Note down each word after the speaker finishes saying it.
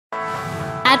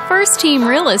At First Team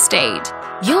Real Estate,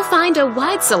 you'll find a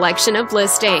wide selection of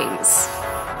listings.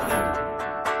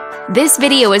 This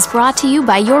video is brought to you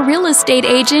by your real estate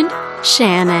agent,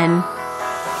 Shannon.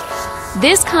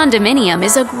 This condominium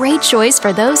is a great choice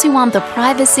for those who want the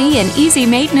privacy and easy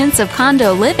maintenance of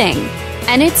condo living,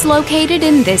 and it's located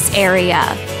in this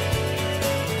area.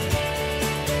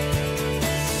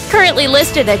 Currently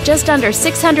listed at just under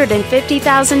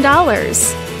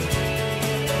 $650,000.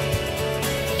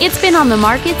 It's been on the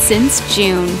market since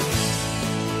June.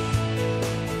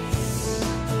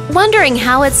 Wondering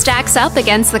how it stacks up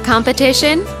against the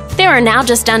competition? There are now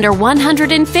just under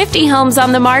 150 homes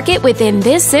on the market within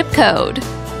this zip code.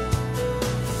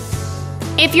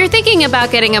 If you're thinking about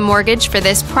getting a mortgage for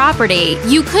this property,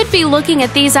 you could be looking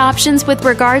at these options with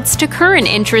regards to current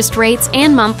interest rates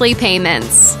and monthly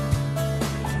payments.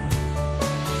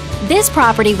 This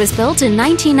property was built in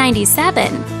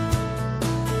 1997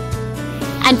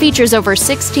 and features over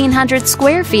 1,600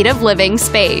 square feet of living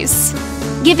space,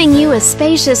 giving you a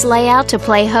spacious layout to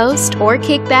play host or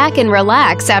kick back and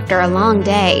relax after a long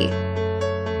day.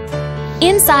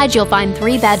 Inside, you'll find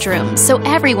 3 bedrooms, so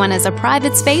everyone has a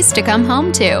private space to come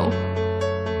home to,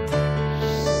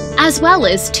 as well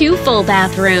as 2 full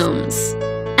bathrooms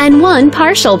and 1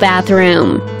 partial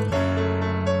bathroom.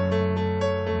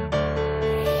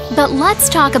 But let's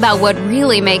talk about what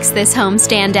really makes this home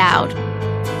stand out.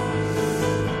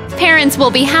 Parents will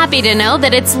be happy to know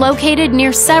that it's located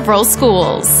near several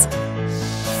schools.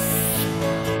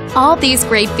 All these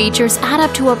great features add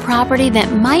up to a property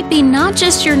that might be not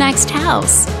just your next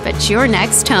house, but your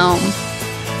next home.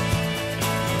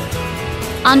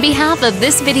 On behalf of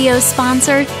this video's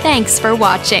sponsor, thanks for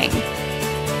watching.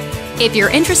 If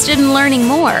you're interested in learning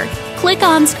more, click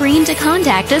on screen to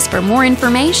contact us for more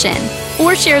information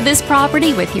or share this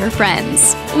property with your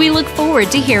friends. We look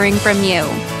forward to hearing from you.